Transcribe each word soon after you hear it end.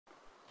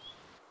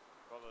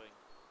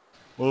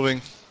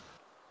Moving.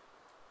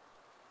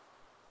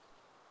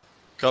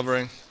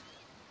 Covering.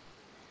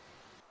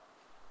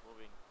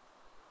 Moving.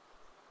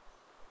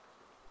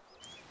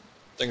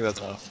 I think that's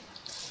enough.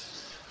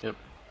 Yep.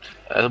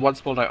 One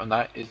small note on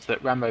that is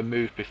that Rambo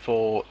moved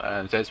before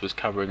Zez was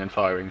covering and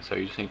firing, so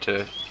you just need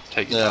to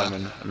take your time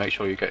and make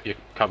sure you're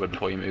covered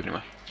before you move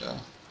anywhere. Yeah.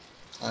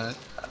 Alright.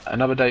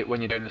 Another date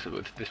when you're doing this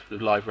with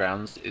live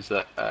rounds is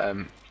that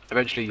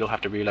eventually you'll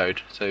have to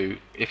reload. So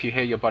if you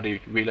hear your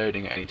buddy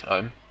reloading at any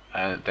time,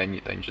 then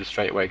you just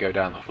straight away go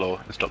down the floor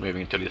and stop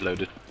moving until he's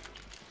loaded.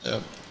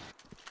 Yep.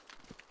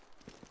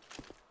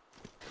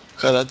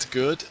 Okay, that's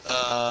good.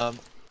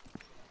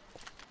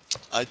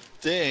 I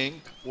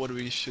think what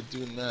we should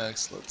do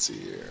next, let's see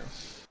here.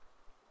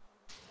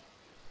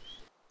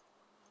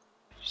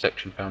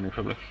 Section pounding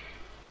probably.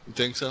 You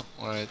think so?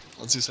 Alright,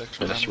 let's do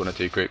section Unless you want to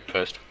do group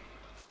first.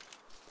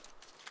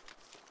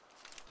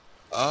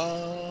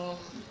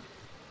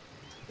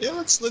 Yeah,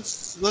 let's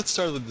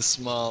start with the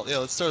small. Yeah,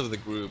 let's start with the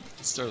group.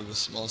 Let's start with the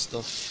small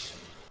stuff.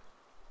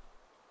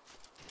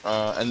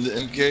 And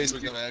in case we're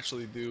gonna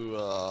actually do,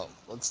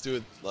 let's do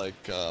it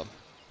like,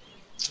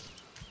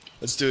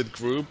 let's do it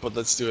group, but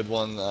let's do it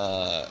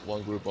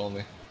one group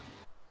only.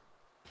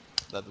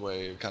 That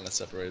way, we're kind of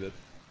separated.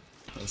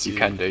 You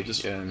can do,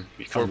 just you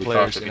four can be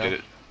players, faster if you did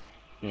it.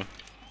 Yeah.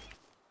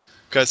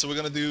 Okay, so we're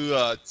gonna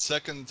do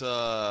second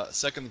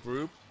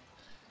group.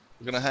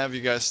 We're gonna have you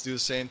guys do the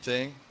same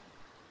thing.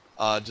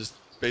 Just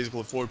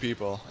basically 4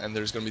 people, and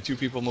there's gonna be 2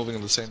 people moving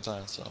at the same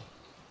time. So,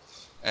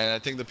 and I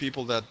think the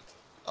people that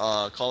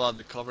call out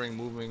the covering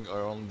moving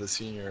are only the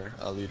senior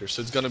leaders.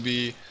 So it's gonna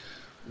be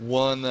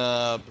 1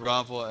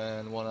 Bravo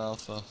and 1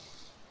 Alpha.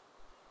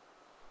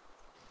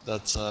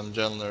 That's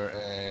Gendler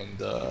and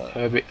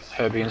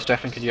Herbie and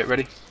Stefan, can you get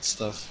ready?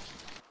 Stuff.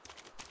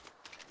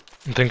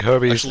 I think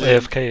Herbie's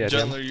AFK again.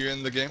 Gendler, you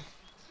in the game?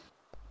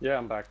 Yeah,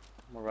 I'm back.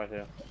 I'm right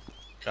here.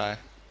 Okay.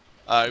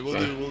 Alright,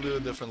 we'll do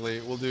it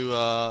differently. We'll do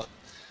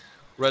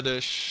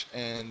Reddish,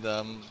 and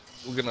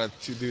we're gonna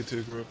do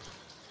 2 group.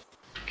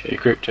 Okay,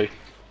 group 2.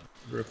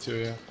 Group 2,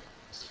 yeah.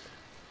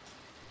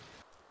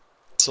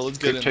 So let's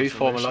get group in 2,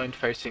 form a line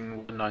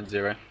facing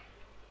 190.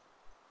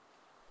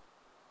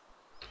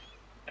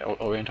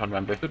 Orient on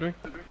Rambo.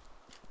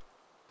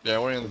 Yeah,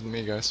 orient with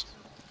me, guys.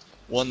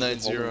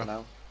 190.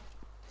 Now.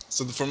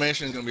 So the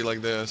formation is gonna be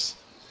like this.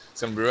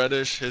 It's gonna be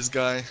Reddish, his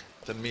guy,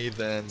 then me,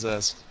 then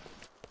Zez.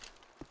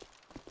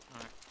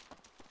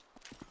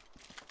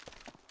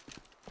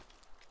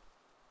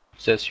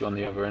 Says you on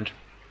the other end.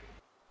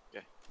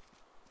 Okay.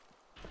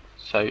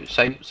 So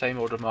same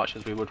order of march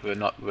as we would with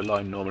a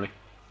line normally.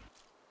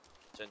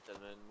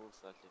 Gentlemen, move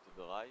slightly to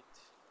the right.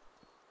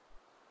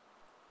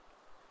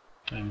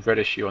 And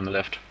Reddish, you on the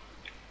left.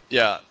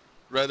 Yeah,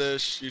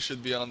 Reddish, you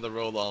should be on the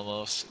road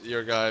almost.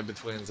 Your guy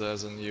between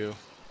Zez and you.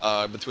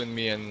 Between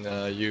me and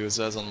you,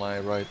 Zez on my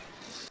right.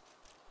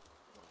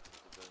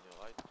 On your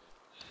right.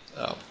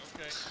 Oh.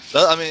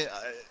 That, I mean,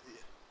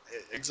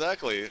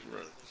 exactly.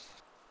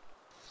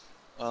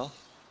 Well,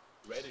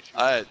 Reddish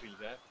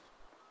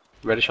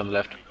on the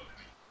left.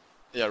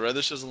 yeah,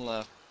 Reddish is on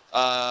left.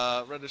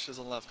 Reddish is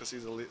on left because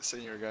he's the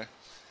senior guy.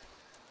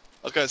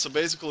 Okay, so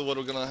basically what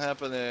we're gonna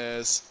happen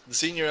is the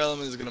senior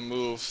element is gonna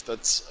move.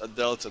 That's a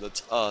delta.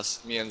 That's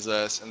us, me and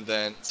Zez, and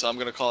then so I'm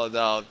gonna call it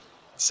out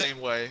same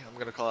way. I'm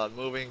gonna call out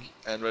moving,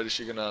 and Reddish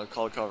you're gonna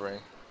call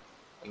covering,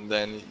 and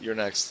then you're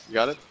next. You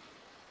got it?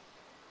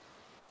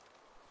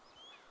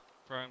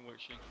 Prime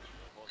witching.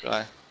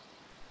 Okay.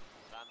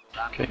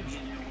 Okay.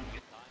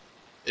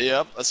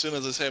 Yep. As soon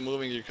as I say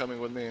moving, you're coming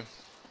with me.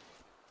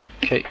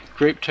 Okay.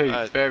 Group 2,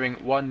 Right. bearing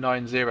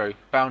 190,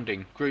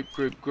 bounding. Group.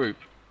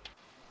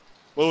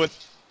 Moving.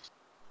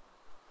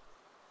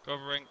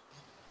 Covering.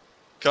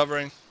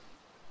 Covering.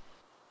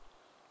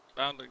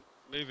 Bounding.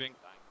 Moving.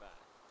 Bang back.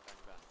 Bang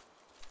back.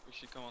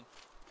 Wishy, come on.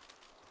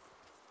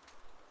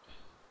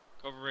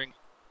 Covering.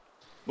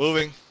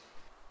 Moving.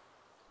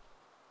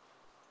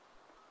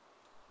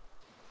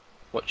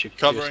 Watch your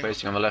Covering.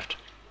 spacing on the left.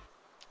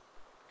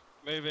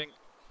 Moving.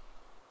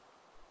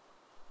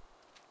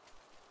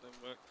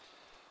 Don't work.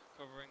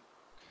 Covering.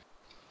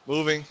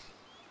 Moving.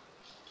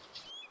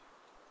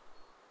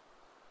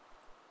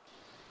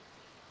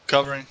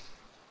 Covering.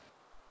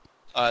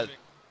 Moving.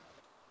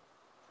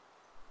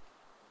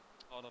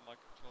 Hold on, my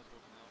controls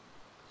working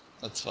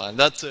out. That's fine.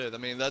 That's it. I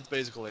mean, that's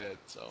basically it.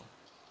 So.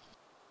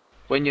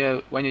 When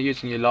you're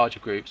using your larger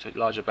groups,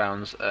 larger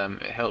bounds,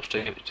 it helps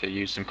to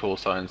use some call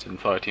signs and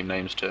fireteam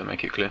names to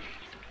make it clear.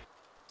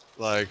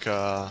 Like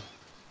how?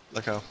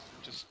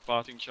 Just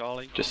farting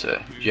Charlie. Just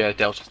yeah,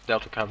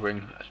 delta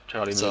covering,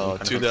 Charlie So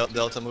moving. 2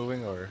 delta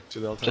moving or 2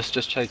 delta?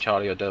 Just say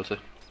Charlie or Delta.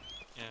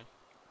 Yeah.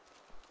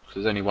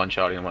 Because there's only 1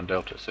 Charlie and 1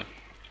 Delta, so.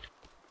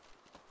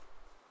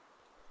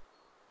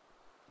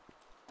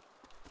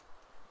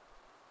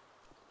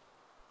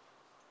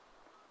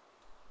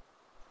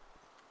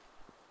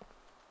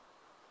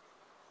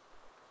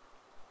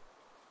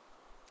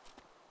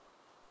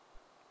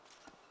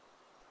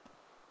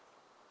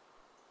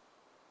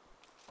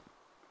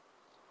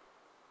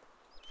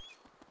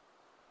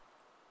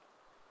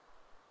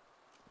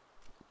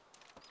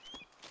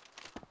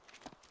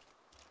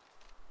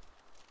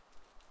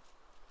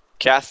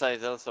 Casa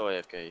is also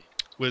AFK.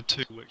 We're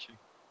two, actually.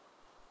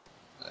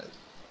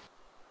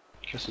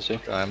 Just to see.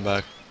 Okay, I'm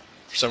back.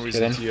 For some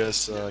reason, in.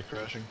 TS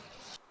crashing.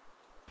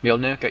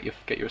 Mjolnir,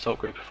 get your assault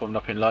group formed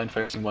up in line,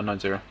 facing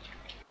 190.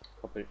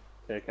 Copy.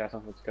 Okay,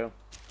 Casa, let's go.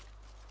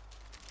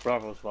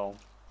 Bravo as well.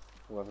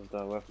 Whoever's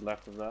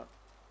left of that.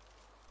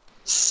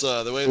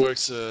 So the way it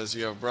works is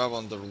you have Bravo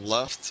on the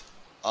left,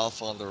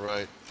 Alpha on the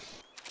right.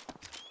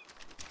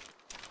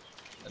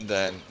 And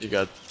then you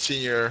got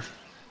senior,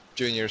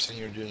 junior,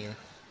 senior, junior.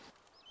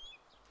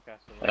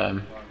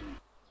 Casa,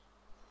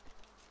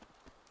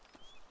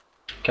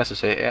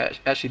 Cassis here. Yeah,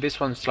 actually, this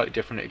one's slightly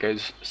different. It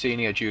goes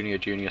senior, junior,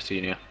 junior,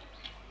 senior.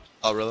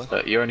 Oh, really?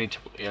 But you only need to.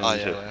 yeah, well,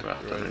 you're doesn't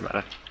right. really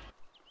matter.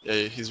 Yeah,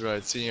 he's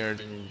right. Senior,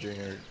 junior,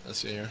 junior,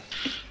 senior.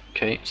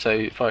 Okay, so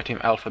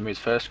Fireteam Alpha moves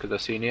first because they're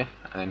senior,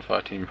 and then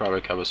Fireteam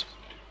Bravo covers.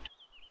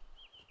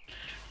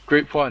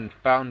 Group 1,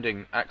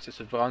 bounding, axis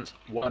advance,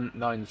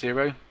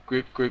 190.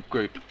 Group.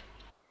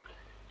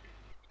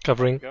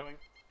 Covering. going.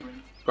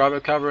 Bravo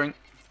covering,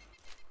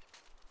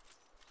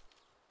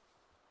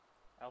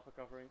 Alpha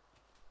covering.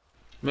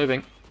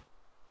 moving.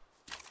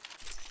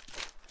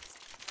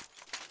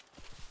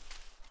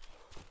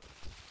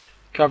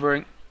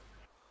 Covering,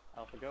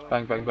 Alpha going.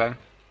 bang, bang, bang.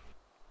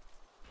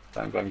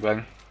 Bang, bang,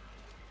 bang.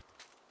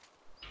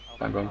 Alpha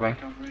Bang, bang,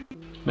 bang.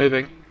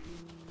 Moving.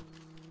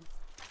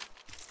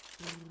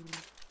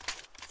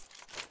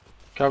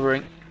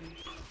 Covering.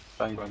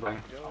 Bang, bang,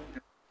 bang. going.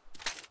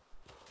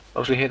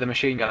 Obviously here the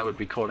machine gunner would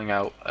be calling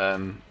out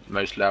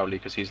most loudly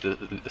because he's the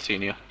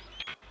senior.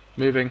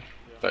 Moving,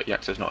 but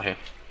Yaxa's not here.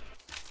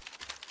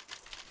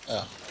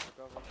 Yeah,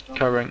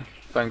 Covering.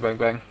 Bang, bang,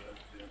 bang.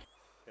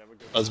 Yeah, we're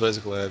good. that's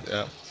basically it,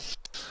 yeah.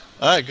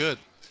 Alright, good.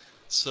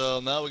 So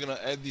now we're gonna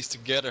add these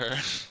together.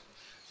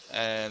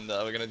 And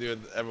we're gonna do it,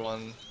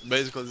 everyone.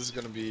 Basically, this is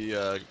gonna be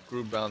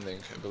group bounding,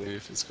 I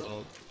believe it's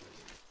called.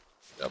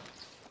 Yep.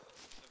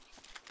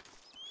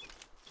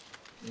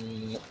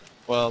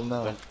 Well,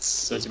 no,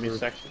 it's Does a it mean group.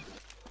 section?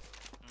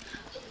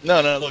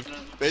 No, look.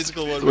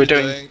 Basically, what We're we're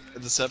doing- doing,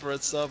 the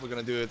separate stuff, we're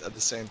gonna do it at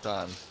the same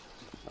time.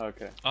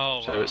 Okay.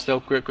 Oh, So it's still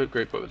group,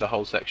 but with the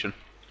whole section.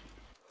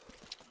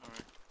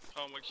 Alright.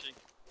 Oh, actually.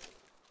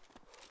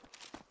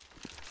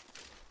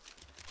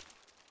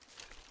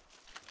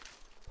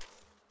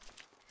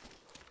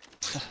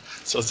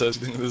 So it says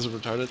you think this is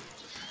retarded?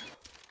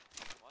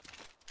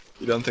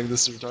 You don't think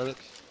this is retarded?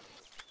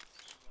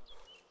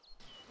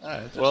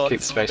 Alright, well, keep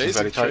it's the spacing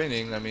very basic tight.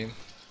 training, I mean,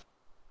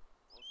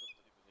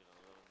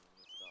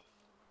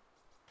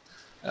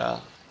 yeah.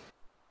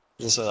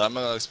 As I said, I'm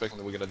not expecting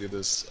that we're gonna do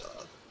this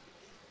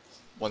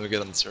when we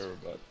get on the server,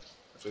 but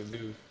if we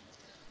do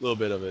a little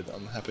bit of it,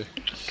 I'm happy.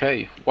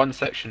 Okay, one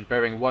section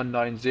bearing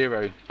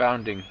 190,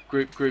 bounding,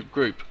 group.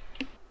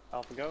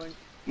 Alpha going.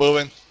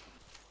 Moving,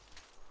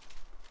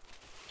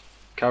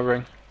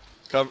 Covering,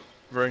 covering,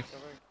 Covering.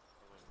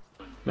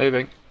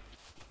 moving,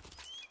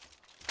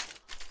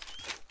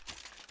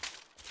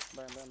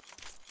 Bam bam.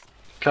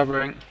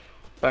 covering,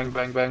 bang,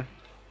 bang, bang,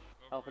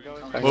 Alpha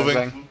going. bang, Moving.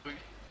 bang, bang,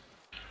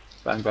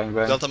 bang, bang,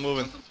 bang, Delta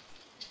moving,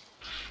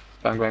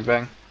 bang, bang,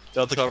 bang,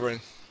 Delta covering,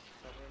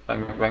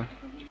 bang, bang, bang,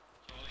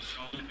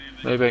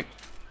 moving.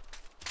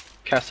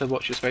 Casa,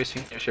 watch your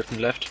spacing, you're shifting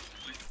left.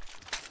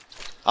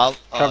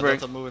 Covering.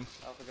 Delta moving,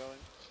 Alpha going.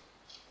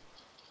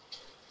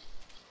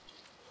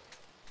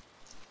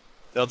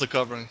 Delta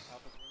covering.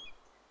 Alpha going.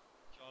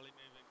 Charlie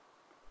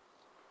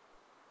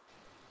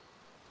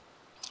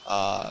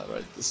moving.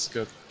 Right, this is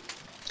good.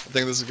 I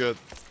think this is good.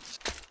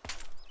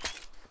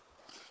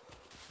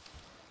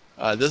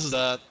 This is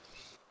that.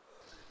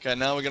 Okay,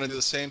 now we're gonna do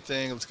the same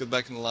thing. Let's get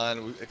back in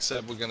line,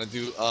 except we're gonna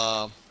do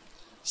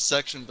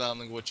section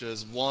bounding, which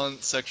is one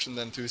section,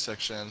 then two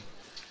section.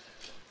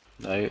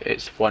 No,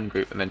 it's one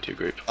group and then two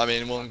group. I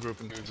mean, one group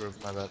and two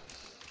group, my bad.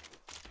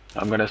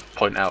 I'm going to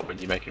point out when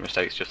you're making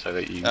mistakes just so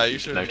that you, You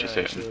should, notice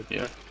yeah, it. you should.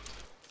 Yeah.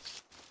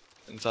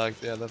 In fact,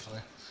 yeah, definitely.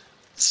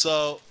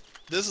 So,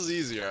 this is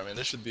easier. I mean,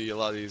 this should be a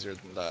lot easier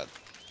than that.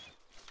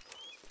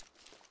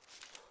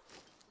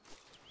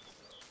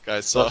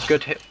 Guys, so What's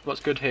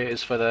good here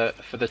is for the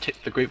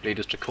group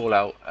leaders to call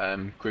out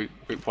group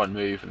one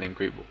move and then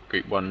group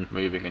one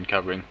moving and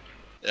covering,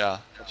 yeah.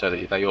 so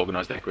that they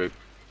organise their group.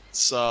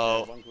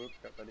 So, One group.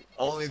 Get ready.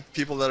 only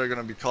people that are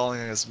gonna be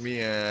calling is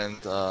me and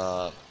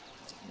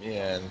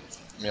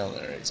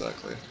Mjolnir,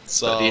 exactly.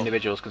 So But the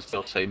individuals can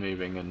still say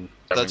moving and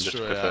covering that's just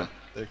true. to Yeah, confirm.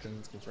 they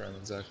can confirm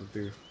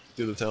exactly.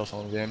 Do the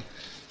telephone game.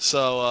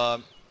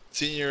 So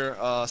senior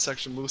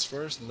section moves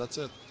first, and that's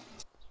it.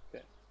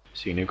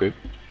 Senior group.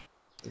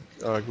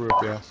 Group,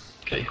 yeah.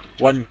 Okay.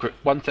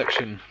 One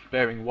section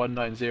bearing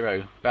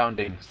 190,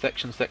 bounding,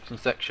 section. First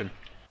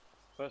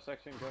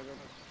section. Go.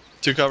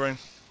 Two covering.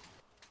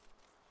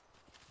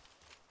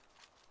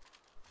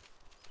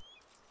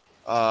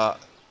 Not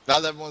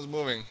everyone's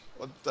moving.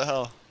 What the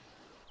hell?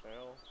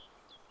 Fail.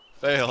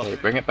 Fail. Okay,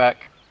 bring it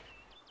back.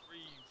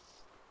 Freeze.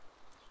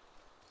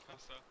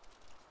 Casa.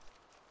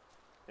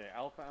 Okay,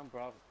 Alpha and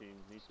Bravo team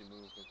need to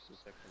move into the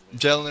section.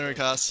 Jelner,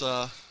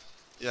 Casa,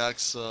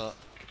 Yaxa,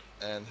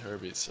 and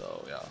Herbie.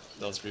 So yeah,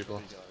 those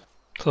people.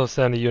 So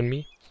Sandy, you and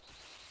me.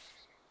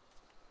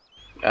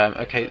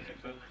 Okay.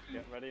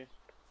 Get ready.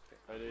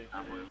 Ready.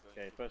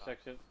 Okay, first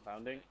section,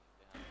 bounding.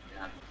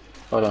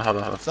 Hold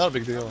on. It's not a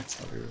big deal. It's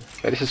not a big deal.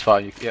 Okay, this is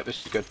fine. Yeah,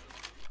 this is good.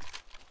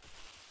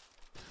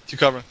 Two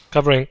covering.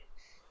 Covering.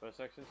 First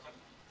section.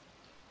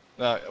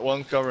 No,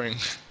 one covering.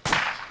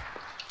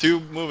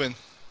 Two moving.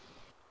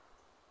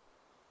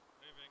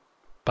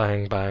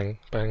 Bang, bang,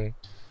 bang.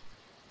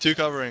 Two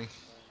covering.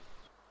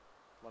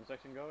 One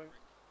section going.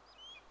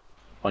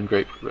 One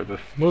group, river.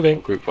 Moving.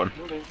 Group one.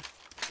 Group one, whatever.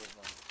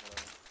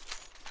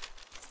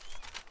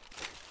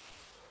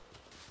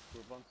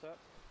 Group one set.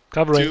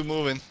 Covering. Two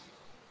moving.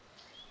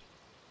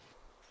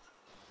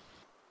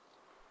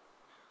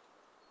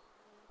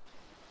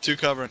 Two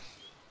covering.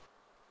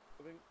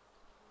 Moving.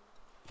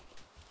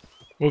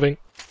 Moving.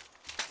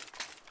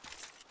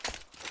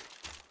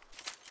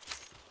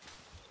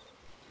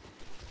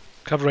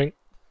 Covering.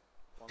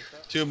 One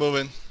set. Two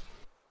moving.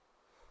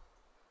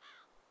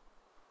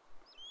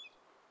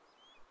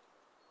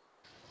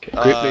 Okay,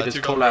 group leaders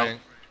Two call out. covering.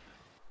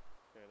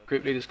 Okay, let's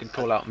Group leaders can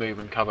call out, move,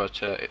 and cover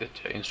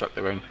to instruct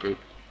their own group.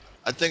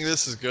 I think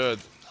this is good.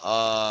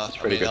 I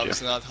pretty mean, good, yeah.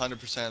 obviously not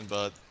 100%,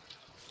 but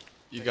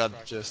you got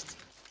the gist.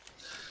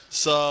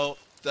 So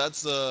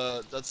that's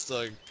the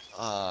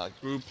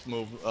group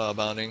move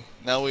bounding.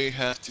 Now we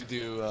have to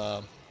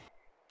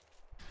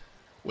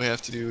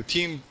do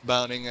team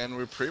bounding, and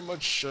we're pretty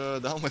much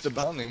done with the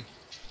bounding.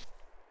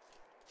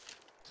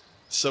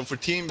 So for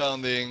team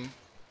bounding,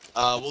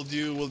 we'll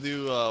do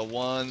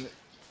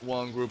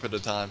one group at a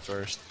time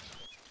first.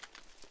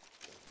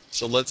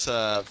 So let's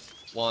have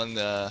one.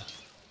 We've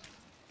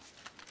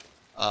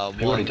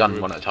already done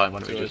group one at a time. Why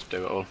don't we do it. just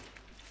do it all?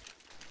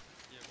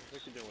 we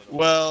can do it.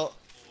 Well,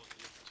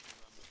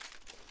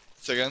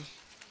 say again.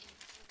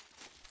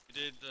 We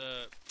did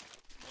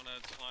one at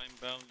a time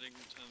bounding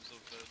in terms of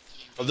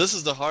team Well, this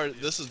is the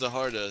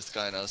hardest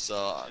kind of.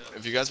 So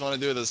if you guys want to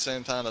do it at the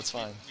same time, that's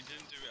fine. We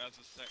didn't do it as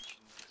a section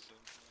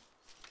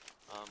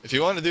though, so If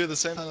you want to do it at the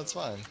same time, that's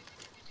fine.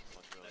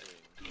 What we are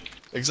doing.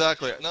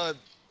 Exactly. No,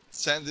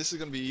 Sam, this is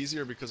gonna be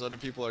easier because other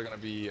people are gonna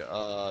be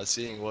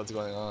seeing what's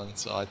going on.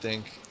 So I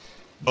think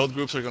both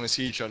groups are gonna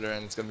see each other,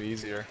 and it's gonna be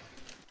easier.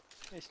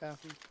 Hey,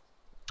 Staffy.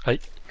 Hi.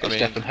 Okay, I mean-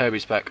 Stefan,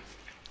 Herbie's back.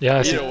 Yeah,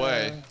 I see. Either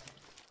way.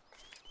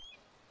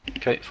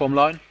 Okay, form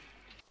line.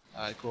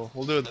 Alright, cool.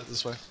 We'll do it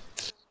this way.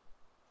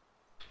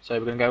 So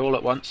we're going to go all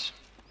at once.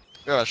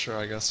 Yeah, sure,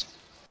 I guess.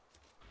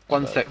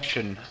 One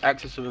section,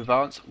 axis of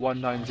advance,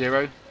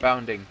 190,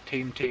 bounding,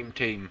 team. Go.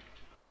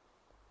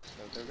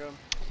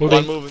 Moving.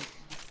 One moving.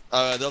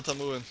 Delta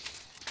moving.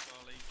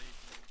 Charlie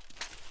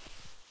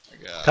leading. I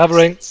guess.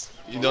 Covering.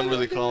 You don't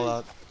really call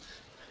out.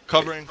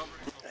 Covering.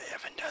 I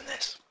haven't done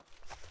this.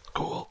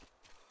 Cool.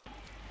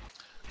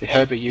 Okay,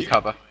 Herbie, you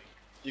cover.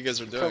 You guys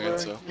are doing it,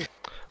 so.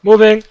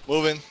 Moving.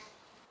 Moving.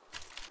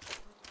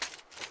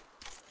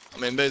 I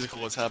mean, basically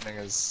what's happening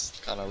is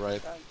kind of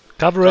right.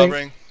 Covering.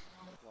 Covering.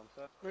 One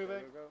set.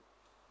 Moving. Go.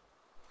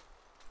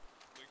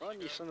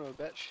 Run, you son of a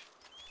bitch.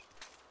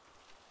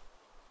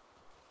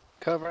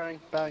 Covering,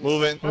 bang.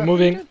 Moving. We're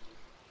moving.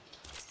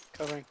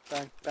 Covering,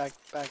 bang, bang,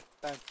 bang,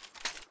 bang.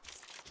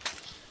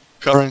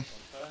 Covering.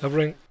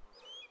 Covering.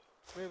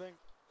 Moving.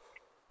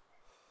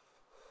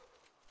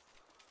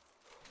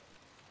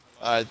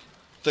 I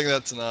think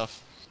that's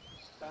enough.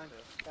 Bang,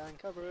 bang,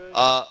 covering.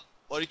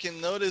 What you can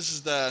notice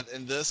is that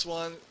in this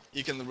one,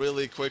 you can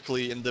really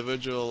quickly,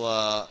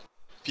 individual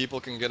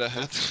people can get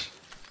ahead.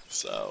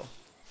 So,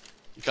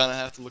 you kind of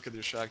have to look at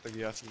your shack, like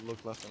you have to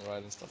look left and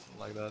right and stuff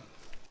like that.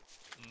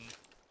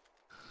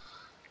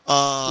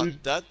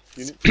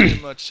 That's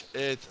pretty much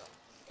it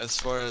as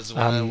far as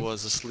when I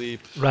was asleep.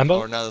 Rambo?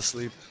 Or not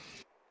asleep.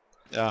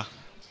 Yeah.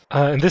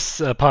 In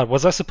this part,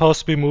 was I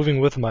supposed to be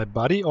moving with my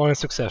buddy or in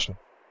succession?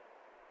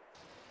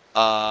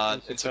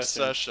 In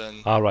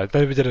succession. Alright,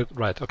 then we did it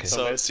right, okay. So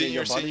So basically senior,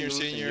 your body senior, moves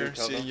and senior, you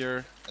cover.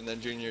 senior, and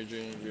then junior,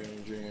 junior,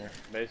 junior, junior.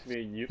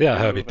 Basically, you. Yeah, you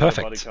Herbie, move and the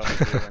perfect. body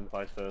covers you and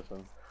vice versa.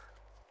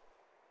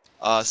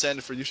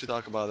 Sandiford, you should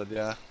talk about it,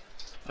 yeah.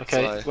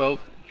 Okay, Sorry. well,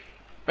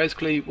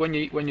 basically, when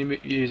you're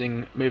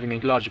moving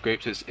in larger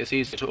groups, it's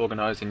easier to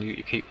organise and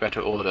you keep better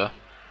order,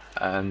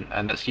 and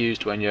that's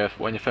used when you're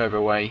further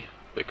away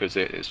because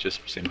it's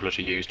just simpler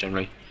to use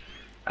generally.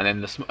 And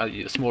then the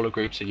smaller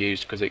groups are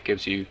used because it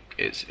gives you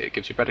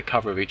better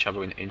cover of each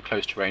other in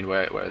close terrain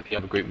where the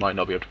other group might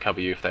not be able to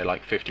cover you if they're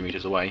like 50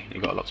 meters away.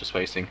 You've got lots of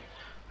spacing,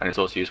 and it's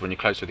also used when you're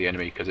close to the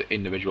enemy because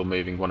individual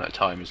moving one at a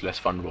time is less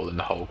vulnerable than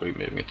the whole group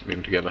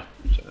moving together.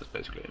 So that's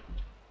basically it.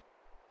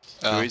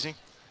 Too easy?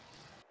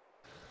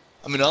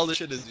 I mean, all this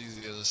shit is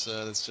easy, as I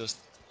said. It's just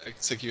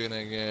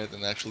executing it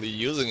and actually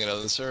using it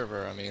on the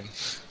server. I mean,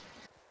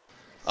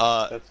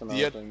 That's another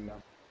the, thing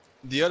now.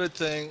 the other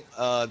thing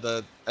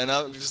and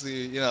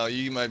obviously, you know,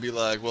 you might be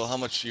like, well, how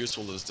much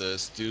useful is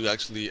this? Do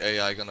actually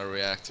AI gonna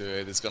react to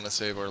it? It's gonna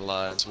save our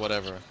lives,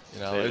 whatever. You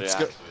know, They it's react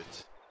good. to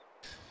it.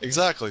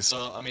 Exactly.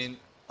 So I mean,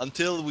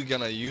 until we're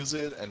gonna use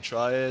it and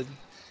try it,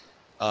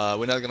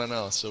 we're not gonna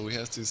know. So we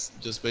have to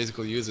just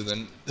basically use it.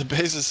 And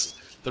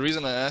the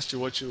reason I asked you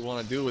what you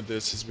want to do with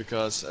this is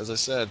because, as I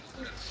said,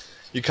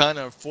 you kind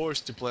of are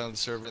forced to play on the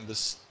server in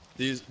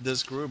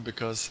this group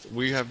because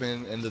we have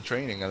been in the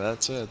training and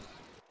that's it.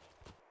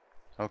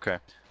 Okay.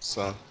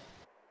 So,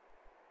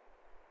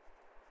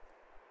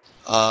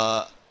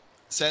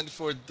 Sandy,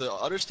 for the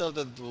other stuff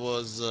that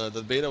was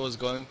the beta was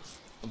going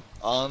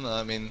on,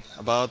 I mean,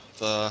 I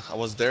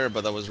was there,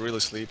 but I was really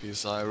sleepy,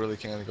 so I really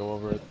can't go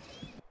over it.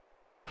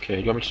 Okay,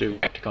 you want me to do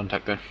react to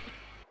contact then?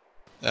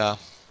 Yeah.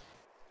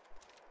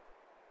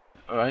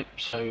 Alright,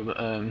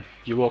 so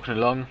you're walking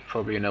along,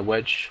 probably in a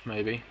wedge,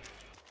 maybe,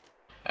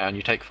 and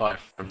you take fire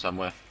from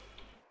somewhere.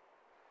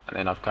 And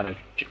then I've kind of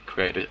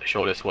created a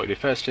short list of what you do.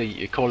 Firstly,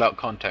 you call out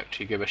contact,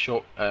 you give a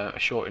short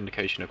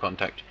indication of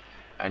contact,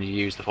 and you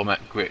use the format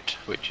GRIT,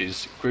 which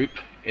is group,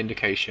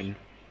 indication,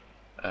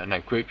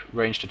 group,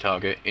 range to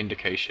target,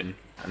 indication,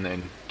 and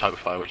then type of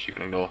fire, which you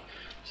can ignore.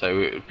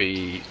 So it would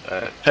be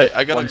Hey,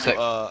 I got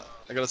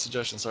a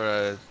suggestion.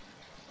 Sorry,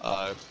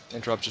 I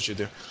interrupted you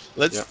there.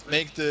 Let's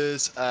make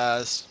this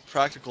as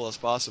practical as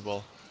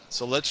possible.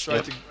 So let's try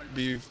to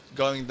be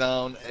going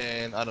down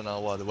in, I don't know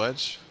what,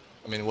 wedge?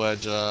 I mean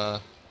wedge,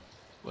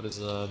 what is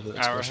the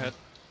expression? Arrowhead.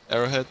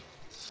 Arrowhead.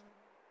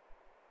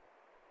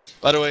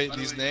 By the way,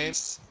 these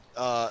names,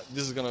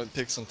 this is gonna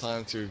take some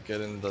time to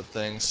get in the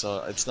thing,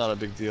 so it's not a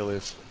big deal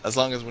as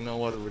long as we know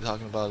what we're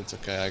talking about, it's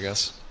okay, I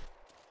guess.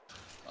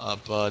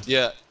 But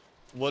yeah,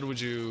 what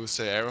would you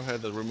say,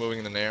 arrowhead? That we're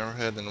moving an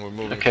arrowhead and we're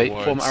moving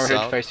towards form arrowhead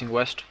south? facing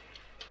west.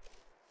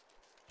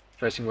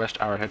 Facing west,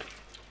 arrowhead.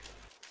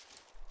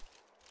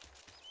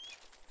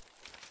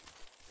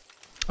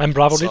 I'm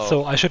Bravo lead,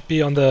 so I should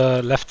be on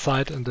the left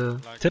side in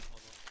the tip.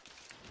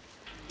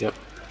 Yep.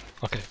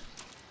 Okay.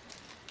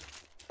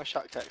 My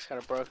shock tech's kind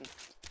of broken.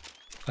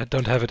 I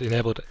don't have it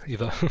enabled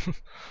either.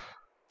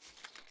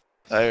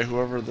 Hey,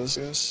 whoever this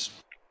is,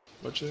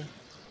 what you?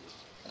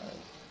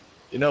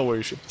 You know where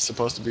you should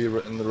supposed to be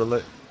in the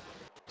relay.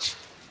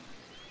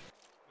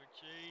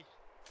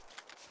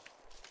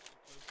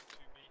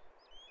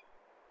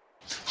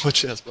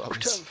 Which has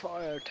problems. Return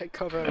fire, take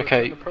cover,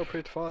 Okay. return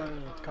appropriate fire.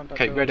 Contact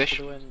Okay, goes reddish.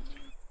 to the wind.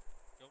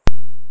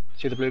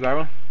 See the blue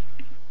barrel?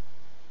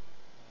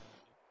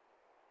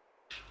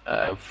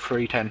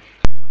 310.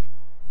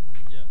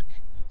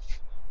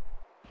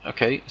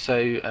 Okay, so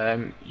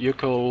you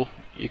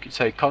could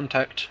say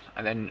contact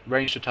and then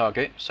range to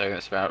target, so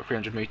that's about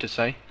 300 meters,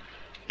 say,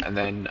 and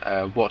then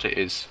what it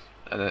is.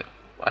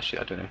 Actually,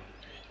 I don't know.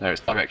 No,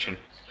 it's direction.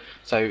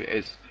 So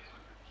it's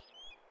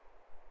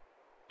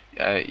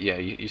yeah.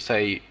 You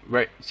say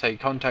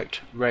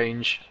contact,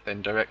 range,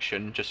 then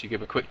direction. Just you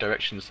give a quick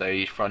direction,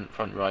 say front,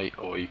 right,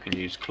 or you can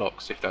use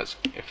clocks if that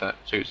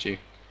suits you.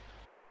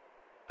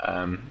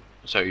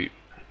 So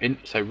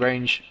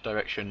range,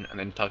 direction, and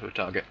then type of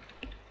target.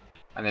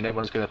 And then you're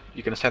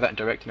gonna say that in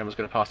direct, and everyone's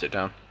gonna pass it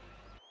down.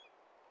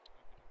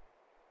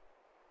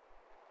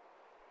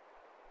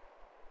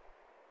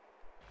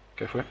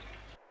 Go for it.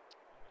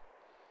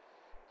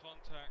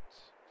 Contact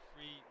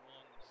 310,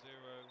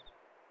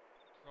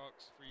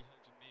 prox 300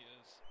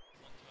 meters,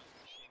 1 times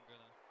machine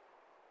gunner.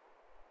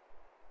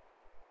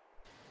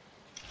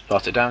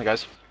 Pass it down,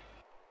 guys.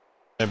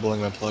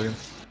 Enabling my plugin.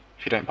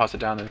 If you don't pass it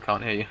down, then I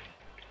can't hear you.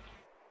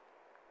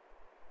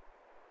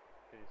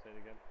 Can you say it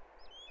again?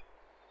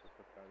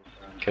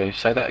 Okay,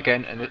 say that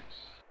again, and it.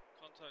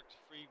 Contact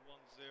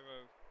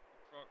 310,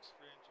 prox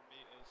 300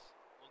 meters,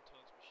 1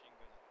 times machine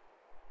gunner.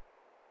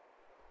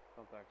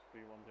 Contact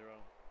 310,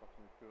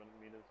 approximately 200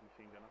 meters,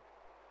 machine gunner.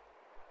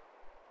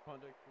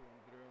 Contact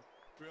 310.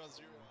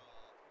 310.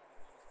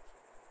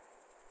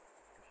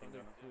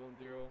 Contact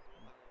 310.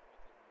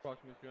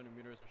 Approximately 300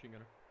 meters, machine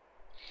gunner.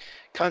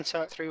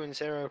 Contact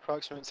 310,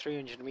 approximate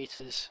 300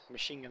 meters,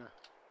 machine gunner.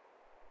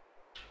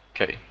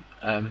 Okay.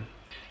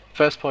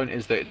 First point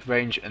is that it's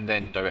range and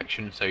then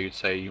direction. So you'd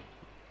say.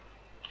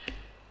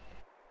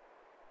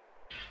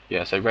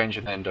 Yeah, so range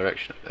and then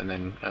direction,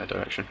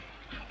 direction.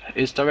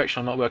 Is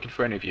directional not working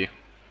for any of you?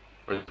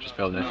 Or is it just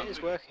building It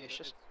is working, it's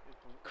just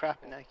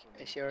crap in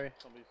ACRA.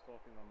 Somebody's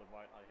talking on the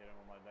right, I hear him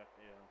on my left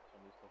ear.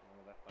 Somebody's talking on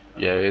the left, I hear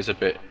him. Yeah, it is a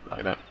bit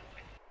like that.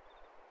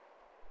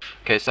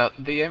 Okay, so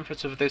the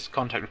emphasis of this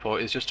contact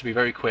report is just to be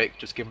very quick,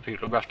 just giving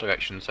people a rough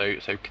direction. So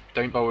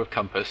don't bother with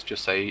compass.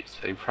 Just say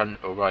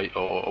front or right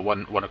or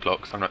 1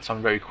 o'clock.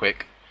 Something very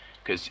quick,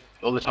 because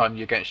all the time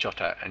you're getting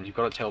shot at, and you've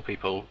got to tell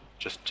people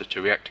just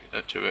to react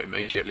to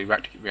immediately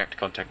react to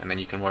contact, and then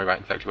you can worry about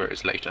exactly where it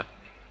is later.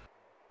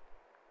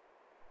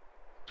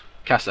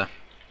 Casa,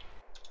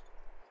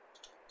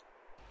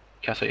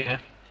 you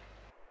here?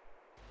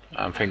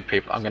 I'm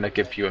going to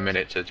give you a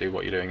minute to do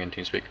what you're doing in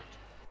TeamSpeak.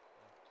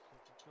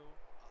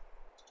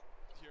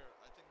 Here,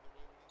 I think the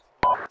way we need to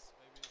do this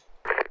maybe is just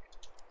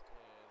call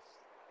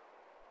out like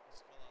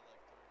targets.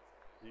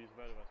 Use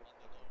better weapons.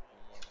 On the low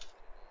wall, MG.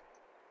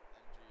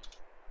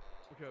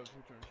 Okay, I'll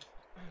return.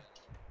 I'm gonna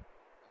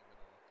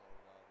call it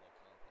out like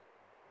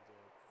contact and do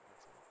it. That's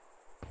it.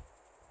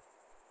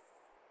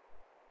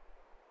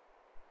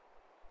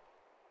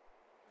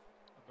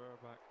 I'll be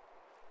right back.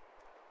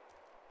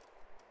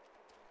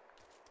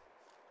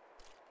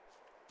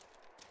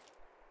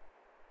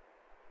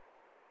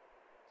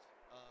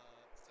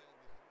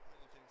 Sandy, how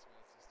many things we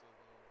have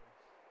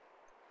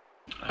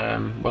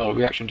Well,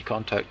 reaction to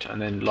contact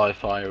and then live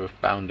fire of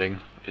bounding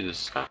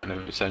is kind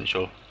of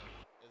essential.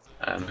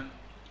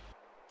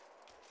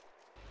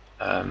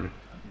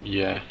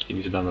 Yeah, you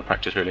need a number of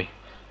practice really,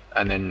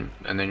 and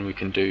then we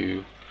can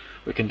do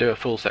a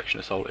full section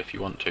assault if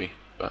you want to,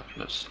 but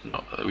that's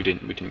not we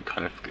didn't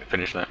kind of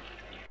finish that.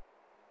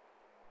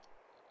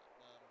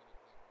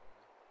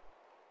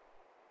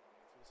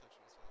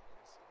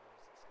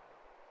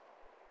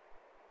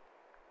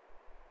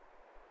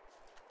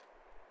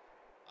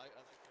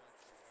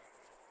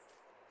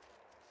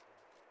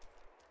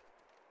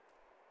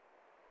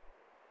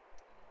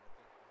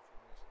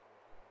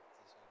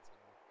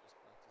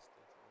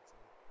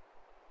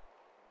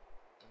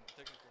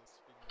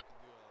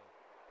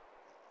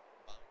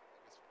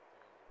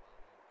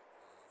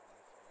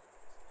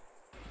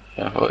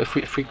 Yeah, well, if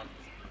we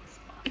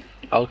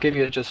I'll give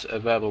you just a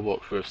verbal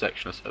walkthrough of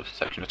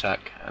section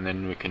attack, and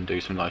then we can do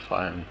some live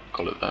fire and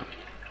call it that.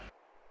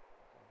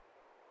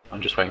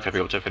 I'm just waiting for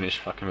people to finish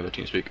fucking with the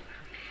TeamSpeak.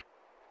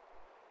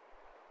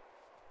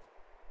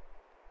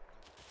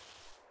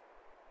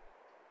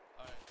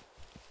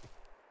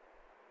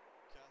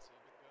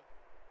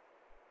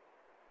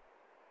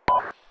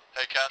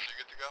 Hey Cass, you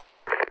good to go?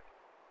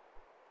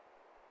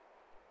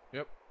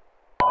 Yep.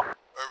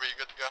 Irby, you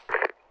good to go?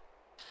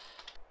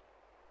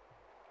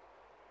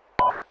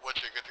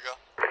 Witch, you good to go?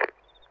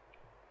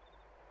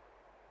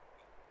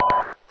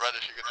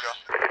 Reddish, you good to go?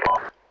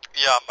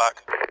 Yeah, I'm back.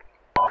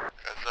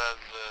 It says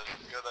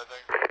good, I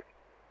think.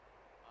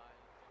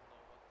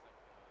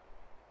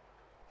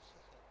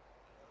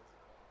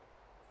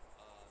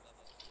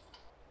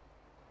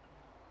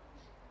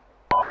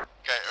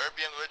 Okay,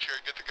 Irby and Witch,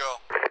 you're good to go.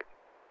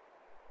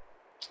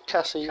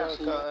 Cassie,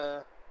 you've got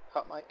a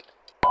hot mic.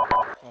 Oh,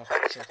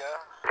 okay.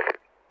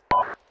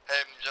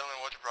 Hey, gentlemen,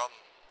 what's your problem?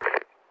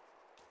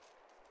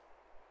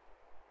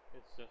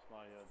 It's just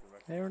my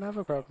direction. They don't have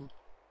a problem.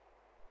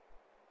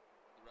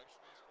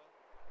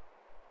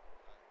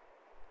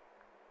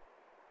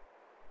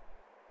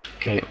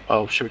 Okay.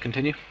 Oh, should we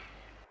continue?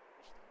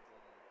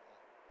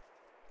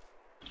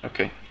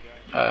 Okay.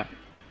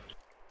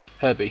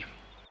 Herbie.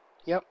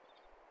 Yep.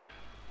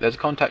 There's a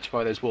contact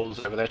by those walls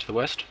over there to the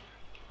west.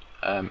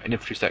 An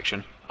infantry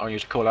section. I want you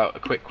to call out a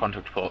quick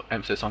contact report,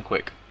 emphasis on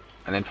quick,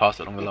 and then pass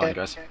it along the line,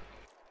 guys.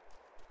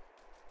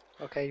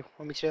 Okay,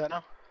 want me to do that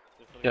now?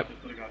 Yep.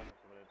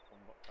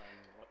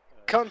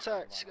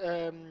 Contact,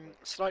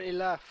 slightly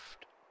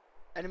left.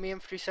 Enemy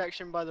infantry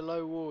section by the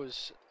low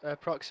walls,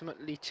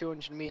 approximately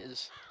 200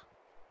 meters.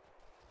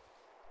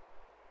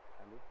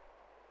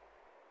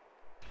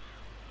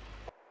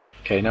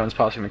 Okay, no one's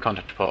passing the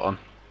contact report on.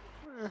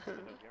 Oh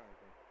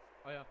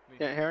yeah, me.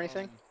 Didn't hear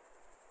anything?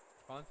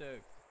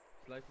 Contact,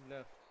 slightly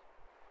left.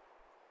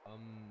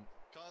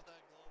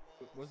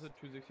 Was it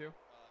 260?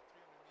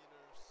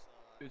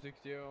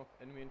 260,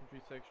 enemy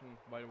infantry section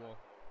by the wall.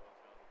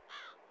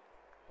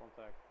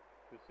 Contact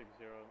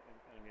 260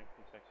 enemy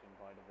infantry section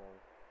by the wall.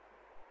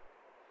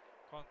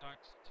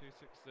 Contact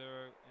 260,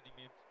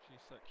 enemy infantry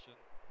section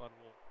by the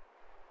wall.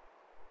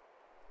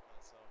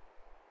 So,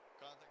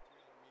 contact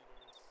 300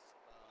 meters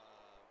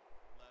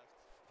left, by the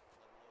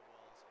low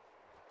walls.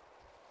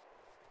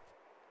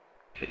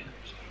 Okay.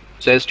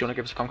 Zez, do you want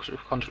to give us a contact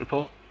report? Contact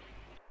report.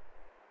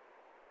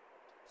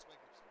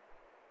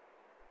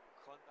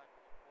 Contact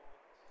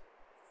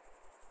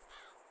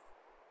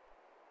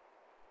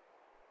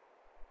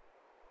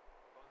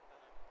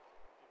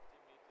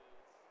 50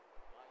 meters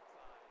right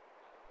side.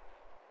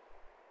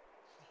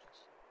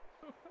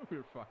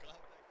 We're fucked.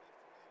 Contact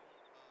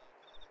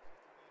 50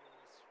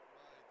 meters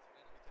right,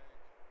 enemy tank.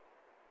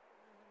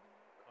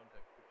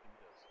 Contact 50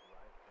 meters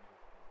right,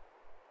 enemy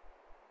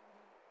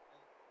tank.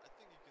 I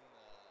think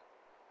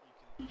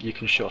You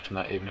can shorten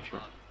that even if you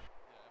want.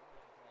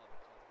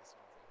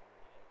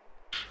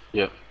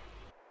 Yeah, Yep.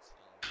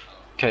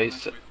 Okay,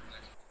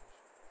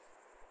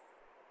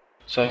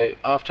 so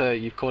after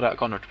you've called out a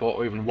contact report,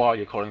 or even while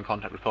you're calling a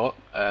contact report,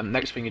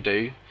 next thing you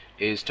do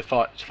is to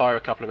fire a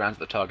couple of rounds at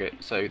the target.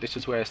 So this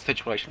is where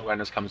situational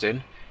awareness comes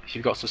in. If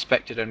you've got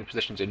suspected enemy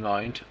positions in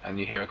mind and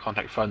you hear a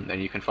contact front, then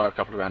you can fire a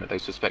couple of rounds at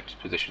those suspected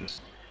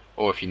positions.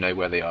 Or if you know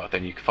where they are,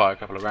 then you can fire a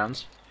couple of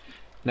rounds.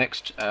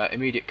 Next,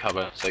 immediate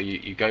cover. So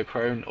you go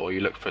prone, or you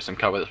look for some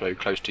cover that's very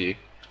close to you,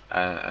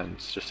 and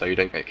just so you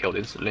don't get killed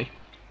instantly.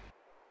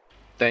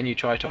 Then you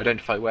try to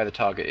identify where the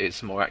target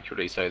is more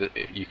accurately, so that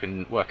you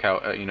can work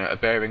out, a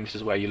bearing. This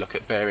is where you look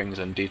at bearings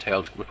and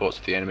detailed reports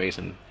of the enemies,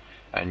 and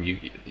you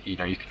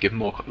can give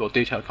more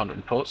detailed contact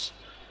reports,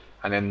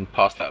 and then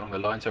pass that along the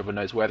line so everyone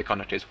knows where the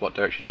contact is, what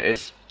direction it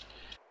is,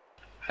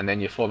 and then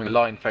you're forming a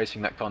line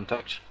facing that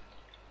contact,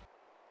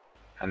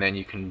 and then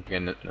you can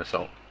begin an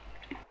assault.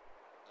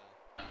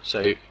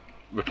 So,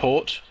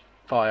 report,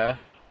 fire,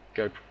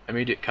 go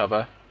immediate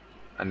cover,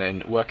 and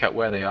then work out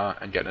where they are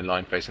and get in a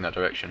line facing that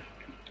direction.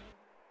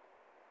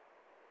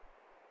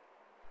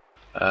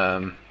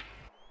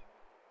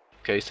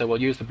 Okay, so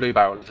we'll use the blue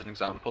barrel as an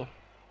example,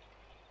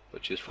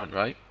 which is front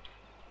right,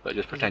 but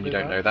just pretend you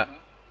don't know that.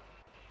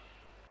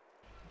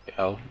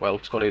 Yeah, well,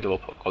 squad leader will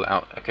call it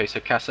out. Okay, so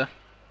Casa.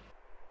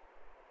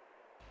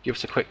 give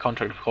us a quick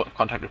contact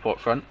report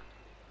front,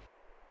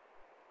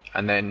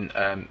 and then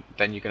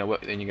you're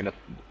gonna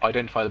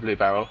identify the blue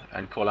barrel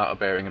and call out a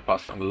bearing and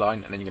pass it on the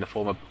line, and then you're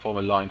gonna form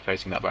a line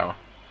facing that barrel.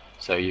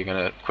 So you're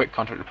gonna quick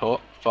contact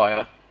report,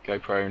 fire, go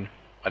prone,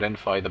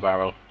 identify the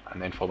barrel,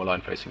 and then form a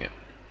line facing it.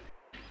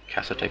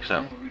 Casa takes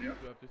out. Do I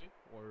have to see,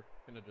 or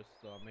can I just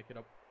make it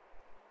up?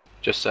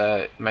 Just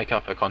make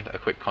up a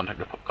quick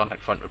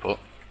contact front report.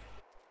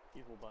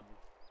 Evil button.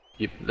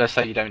 Let's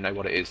say you don't know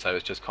what it is, so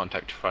it's just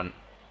contact front,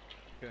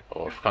 Okay.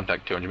 or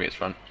contact 200 meters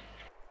front.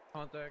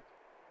 Contact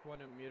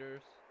 200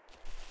 meters.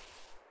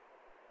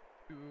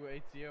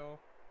 280.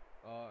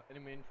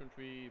 Enemy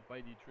infantry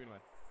by the tree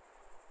line.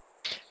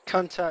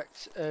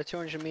 Contact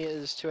 200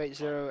 meters,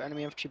 280,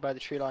 enemy infantry by the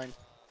tree line.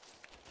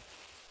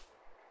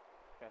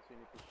 Cass, you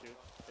need to shoot.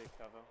 Take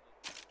cover.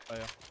 Oh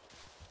yeah.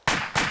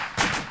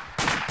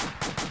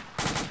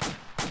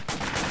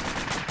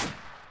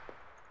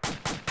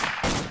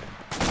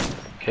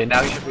 Okay,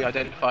 now you should be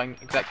identifying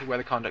exactly where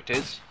the contact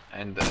is,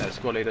 and the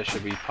squad leader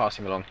should be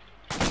passing along.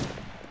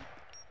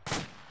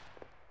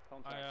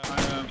 Contact. I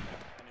Enemy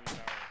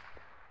barrel.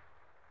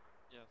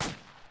 Yes.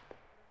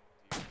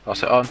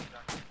 Pass it on.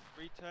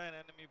 310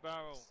 enemy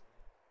barrel.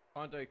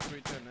 Contact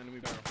 310 enemy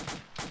barrel.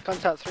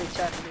 Contact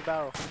 310, enemy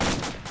barrel.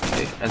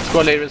 Okay, and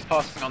squad leader is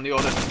passing on the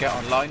order to get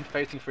on line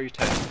facing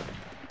 310.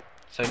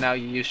 So now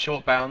you use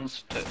short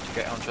bounds to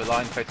get onto a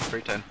line facing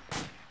 310.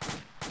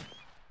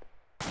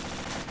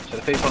 So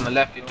the people on the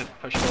left need to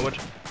push forward.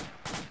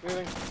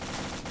 Moving.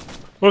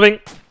 Moving.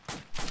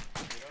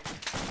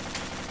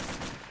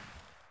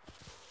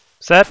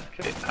 Set.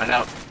 Okay,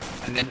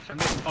 and then from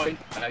this point,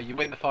 you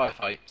win the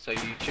firefight. So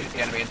you shoot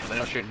the enemy until they're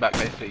not shooting back.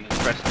 Basically, you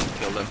press them to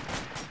kill them.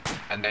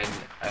 And then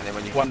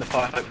when you've won the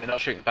firefight, when they're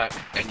not shooting back,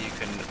 then you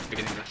can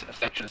begin a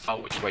section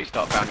assault, which is where you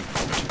start bounding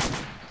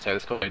forward. So the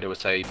squad leader would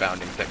say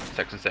bounding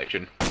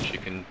section, which you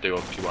can do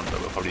if you want,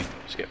 but we'll probably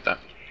skip that.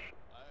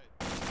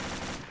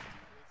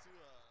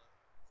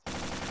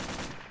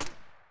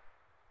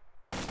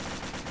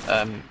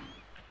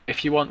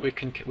 If you want, we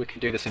can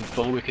do this in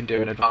full. We can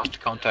do an advanced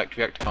contact,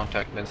 reactor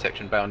contact, and then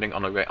section bounding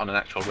on an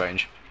actual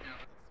range.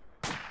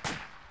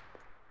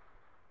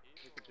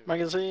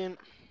 Magazine.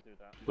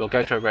 We'll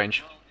go to a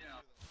range.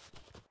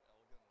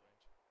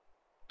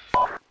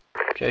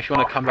 Okay, if you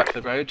want to come back to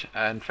the road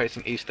and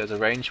facing east, there's a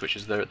range, which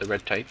is the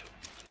red tape.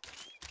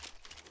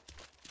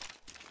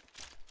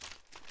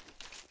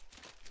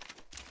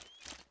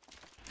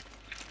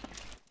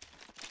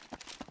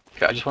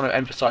 Okay, I just want to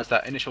emphasise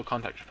that initial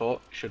contact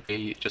report should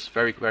be just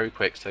very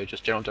quick, so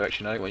just general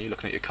direction only when you're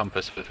looking at your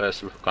compass for the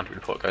first contact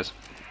report goes.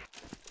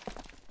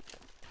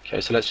 Okay,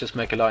 so let's just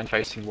make a line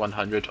facing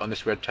 100 on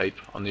this red tape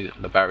on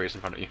the barriers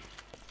in front of you.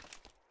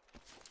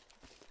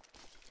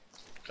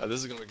 This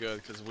is gonna be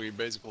good because we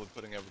basically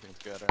putting everything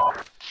together.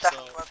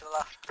 Definitely So, go to the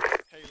left.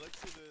 hey,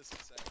 let's do this,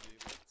 Sandy.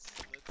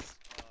 Let's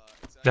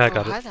Yeah, I Oh,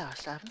 got hi it. there,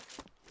 Seven.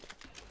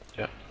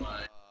 Yeah.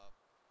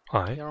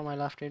 Hi. You're on my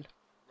left, dude.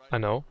 I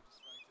know.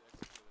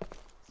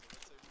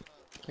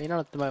 Well, you're not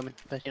at the moment,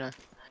 but you know.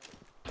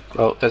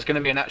 Well, there's going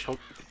to be an actual...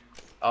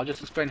 I'll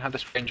just explain how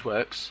this range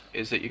works,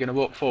 is that you're going to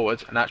walk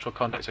forward and actual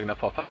contacts are going to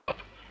pop up.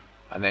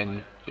 And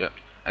then, yeah,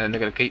 and then they're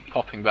going to keep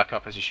popping back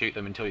up as you shoot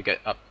them until you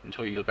get up,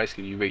 until you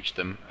reach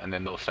them, and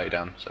then they'll stay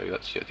down. So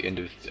that's at the end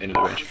of the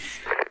range.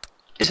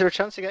 Is there a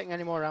chance of getting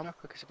any more ammo?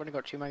 Because I've only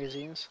got 2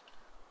 magazines.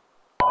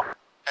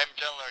 Hey,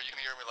 gentlemen, are you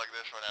gonna hear me like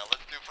this right now?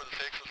 Let's do for the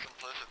sake of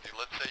simplicity.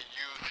 Let's say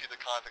you see the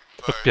contact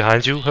Look first.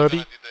 behind you,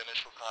 Herbie. You're gonna do the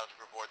initial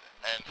contact report,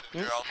 and since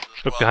you're also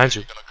the Look squad, behind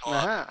you. you're gonna call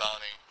out the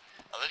bounding.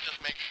 Let's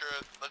just make sure.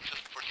 Let's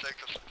just for sake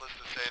of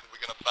simplicity say that we're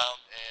gonna bound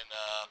in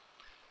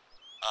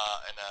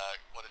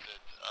what is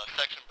it?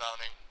 Section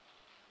bounding.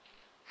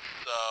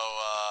 So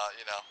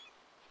you know,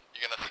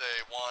 you're gonna say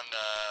one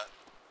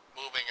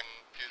moving and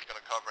two's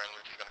gonna cover, and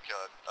we're just gonna kill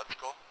it. That's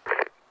cool.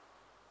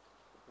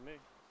 For me.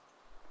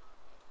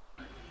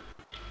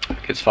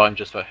 It's fine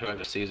just for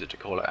whoever sees it to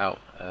call it out,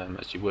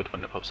 as you would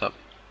when it pops up.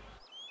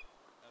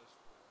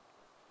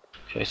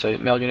 Okay, so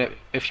Mel unit,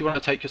 if you want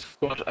to take your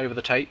squad over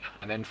the tape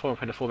and then form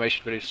up in a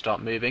formation ready to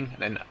start moving,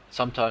 and then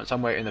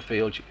somewhere in the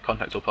field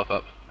contacts will pop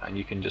up and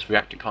you can just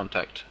react to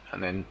contact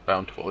and then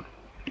bound forward.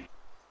 Copy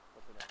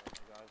that,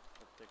 guys.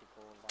 Let's take it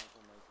forward. Line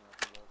formation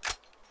at the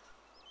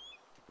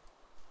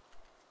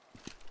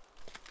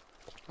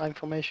wall. Line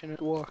formation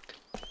at work.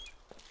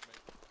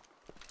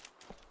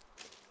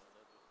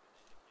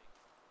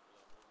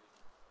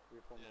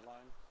 Reform the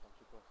line. Once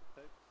you cross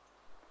the tape.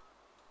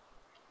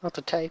 Not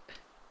the tape.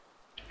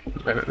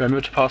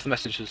 Remember to pass the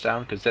messages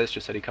down, because Des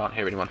just said he can't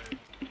hear anyone.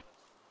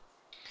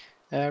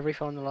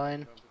 Reform the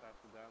line. Remember to pass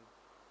it down.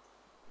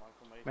 Line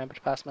formation. Remember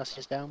to pass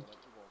messages down. At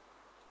the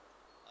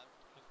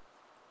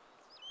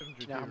wall.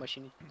 Do you know how much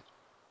you need?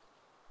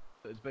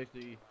 So it's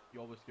basically, you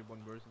always give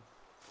one version.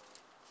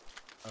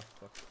 Oh,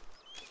 fuck.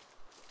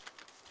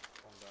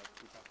 Wrong guys.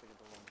 Keep passing it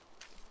along.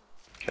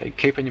 Okay,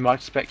 keep in your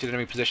mind suspected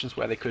enemy positions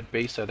where they could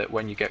be, so that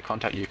when you get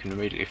contact you can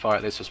immediately fire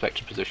at those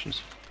suspected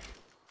positions.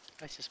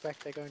 I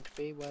suspect they're going to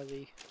be where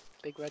the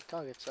big red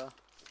targets are.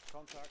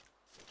 Contact.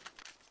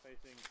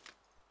 Facing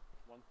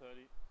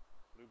 130.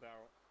 Blue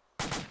barrel.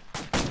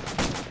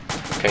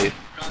 Okay.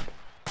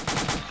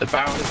 The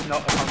barrel is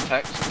not a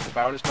contact. The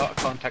barrel is not a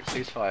contact.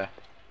 Ceasefire.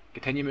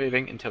 Continue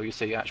moving until you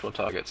see actual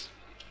targets.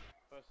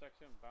 First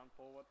section, bound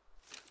forward.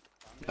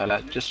 No,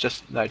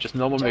 just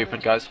normal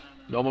movement, guys.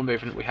 Normal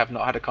movement. We have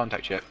not had a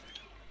contact yet.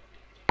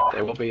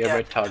 There will be a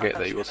red target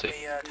that you will see.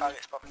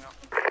 Targets popping up.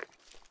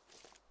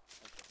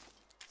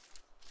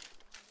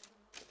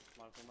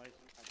 My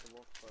formation at the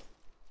walk first.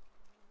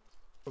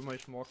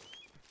 Formation walk.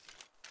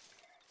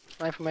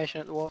 My information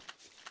at the wall.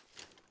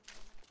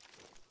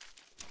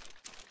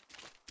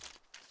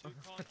 Two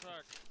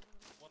contact.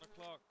 1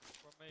 o'clock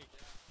from me.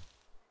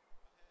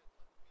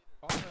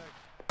 Contact.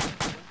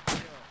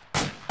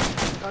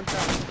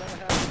 Contact, go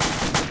ahead.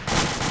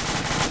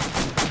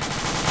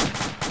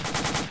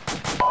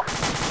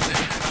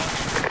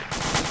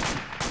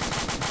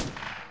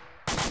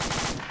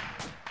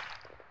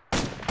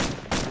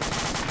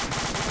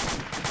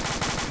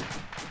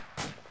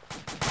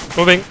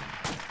 Moving.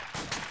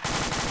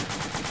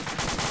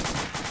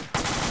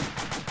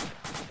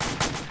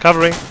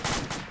 Covering.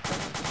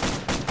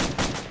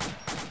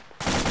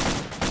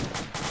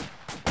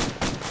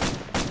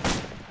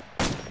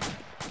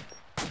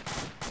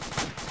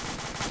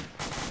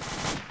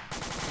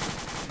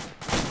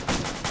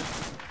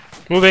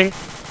 Moving.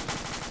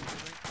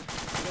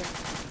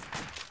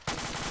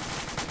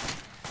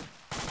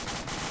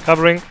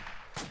 Covering.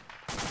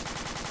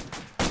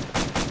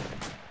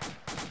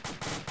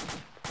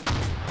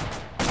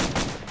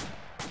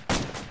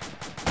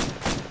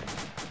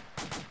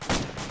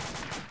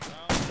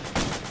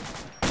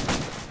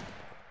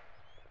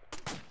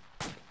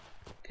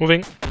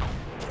 Moving.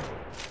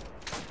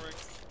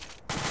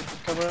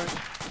 Covering.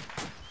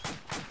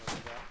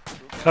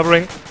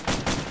 Covering.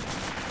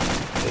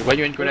 When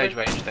you're in grenade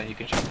range, then you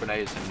can chuck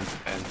grenades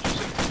and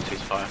just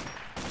cease fire.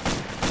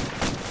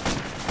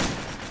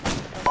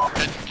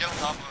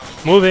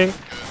 Moving.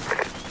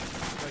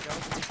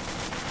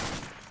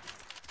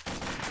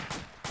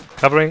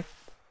 Covering.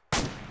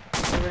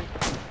 Covering.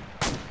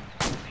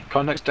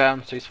 Contacts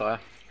down, ceasefire.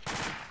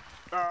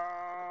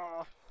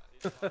 Ah.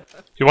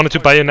 You wanted to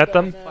bayonet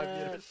them? 5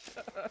 years.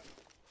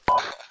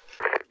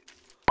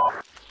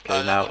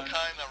 Okay, now. Kind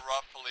of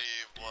roughly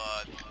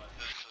what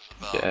this is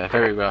about. Yeah,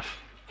 very rough,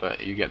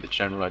 but you get the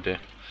general idea.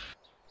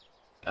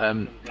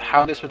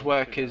 How this would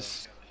work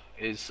is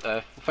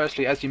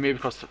firstly, as you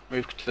move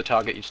to the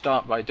target, you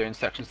start by doing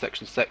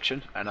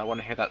section, and I want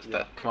to hear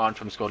that command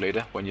from squad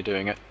leader when you're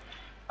doing it,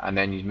 and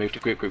then you move to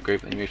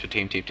group, then you move to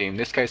team. In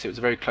this case, it was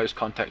a very close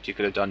contact. You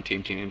could have done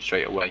team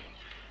straight away,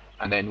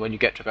 and then when you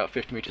get to about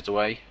 50 meters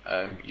away,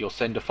 you'll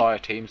send a fire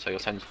team. So you'll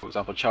send, for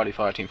example, Charlie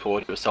fire team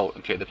forward to assault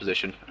and clear the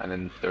position, and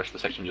then the rest of the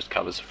section just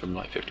covers from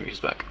like 50 meters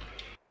back.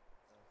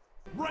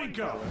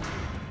 Ranko!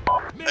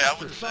 Hey, I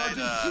would say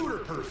that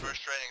for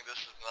first training this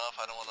is enough.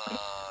 I don't want to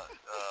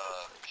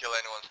kill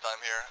anyone's time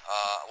here.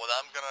 What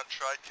I'm going to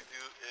try to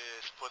do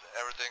is put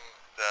everything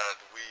that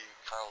we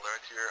kind of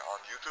learned here on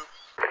YouTube.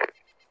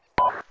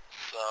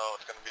 So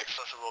it's going to be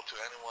accessible to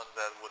anyone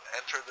that would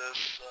enter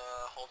this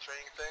whole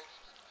training thing.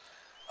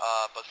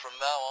 But from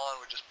now on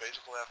we just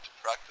basically have to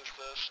practice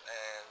this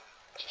and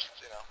just,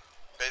 you know,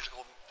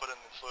 basically put it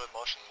in fluid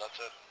motion.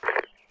 That's it.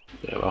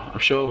 Yeah, well, I'm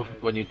sure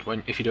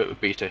if you do it with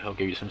beta, he'll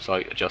give you some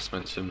slight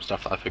adjustments and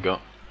stuff that I forgot.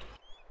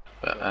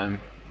 But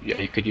yeah,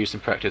 you could use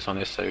some practice on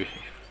this. So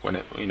when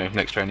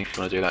next training, if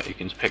you want to do that, you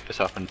can just pick this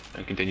up and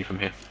continue from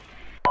here.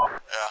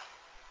 Yeah.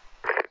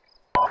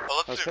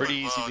 Well, That's pretty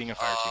easy being a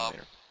fire team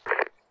leader.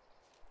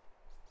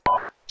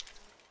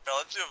 Yeah,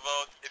 let's do a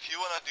vote. If you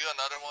want to do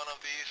another one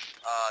of these,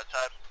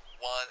 type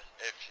 1.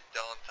 If you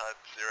don't, type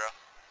 0,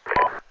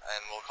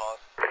 and we'll call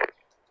it.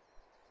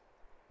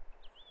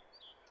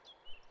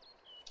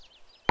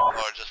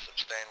 Or just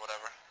abstain,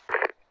 whatever.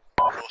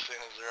 We'll see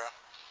in 0.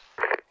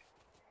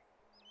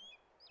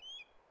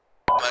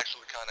 I'm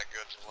actually kind of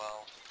good as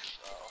well,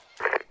 so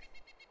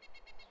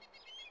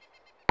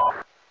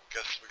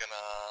guess we're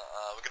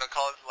gonna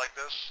call it like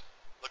this.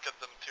 Look at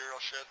the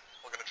material shit.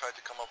 We're gonna try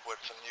to come up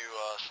with some new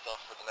stuff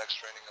for the next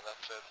training, and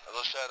that's it. As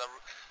I said, I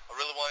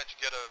really wanted to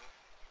get a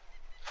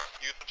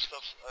YouTube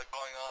stuff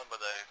going on, but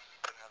I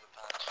didn't have the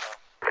time. So.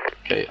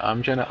 Okay,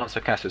 I'm going to answer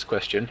Cass's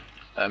question.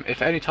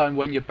 If any time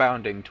when you're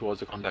bounding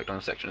towards a contact on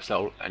a section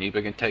assault and you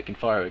begin taking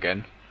fire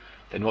again,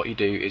 then what you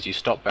do is you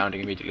stop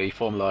bounding immediately,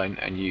 form line,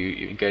 and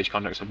you engage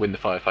contacts and win the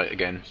firefight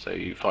again. So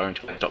you fire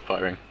until they stop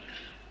firing.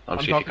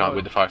 Obviously, if you can't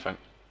win the firefight.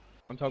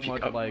 I'm talking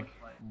about like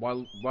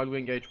while we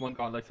engage one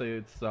contact, let's say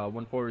it's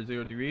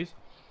 140 degrees.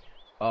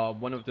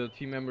 One of the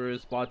team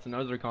members spots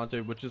another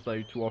contact which is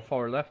like to our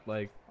far left,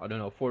 like I don't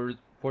know,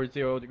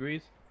 440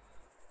 degrees.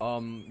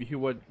 He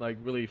would like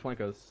really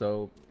flank us.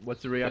 So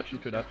what's the reaction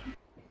to that?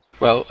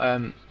 Well,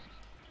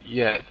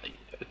 yeah.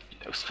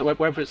 So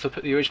whether it's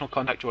the original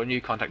contact or a new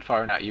contact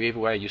firing at you, either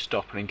way you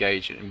stop and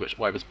engage. In which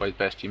way was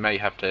best. You may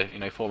have to,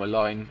 form a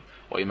line,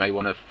 or you may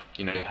want to,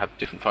 have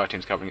different fire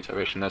teams covering each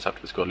direction. That's up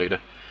to the squad leader.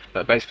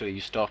 But basically,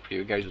 you stop,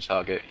 you engage the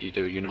target, you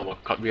do your normal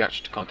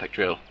reaction to contact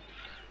drill,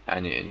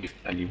 and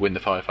you win the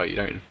firefight. You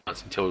don't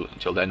advance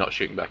until they're not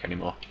shooting back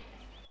anymore.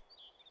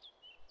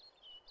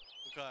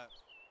 Okay.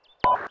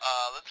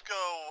 Let's go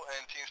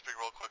and TeamSpeak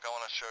real quick. I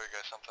want to show you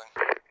guys something.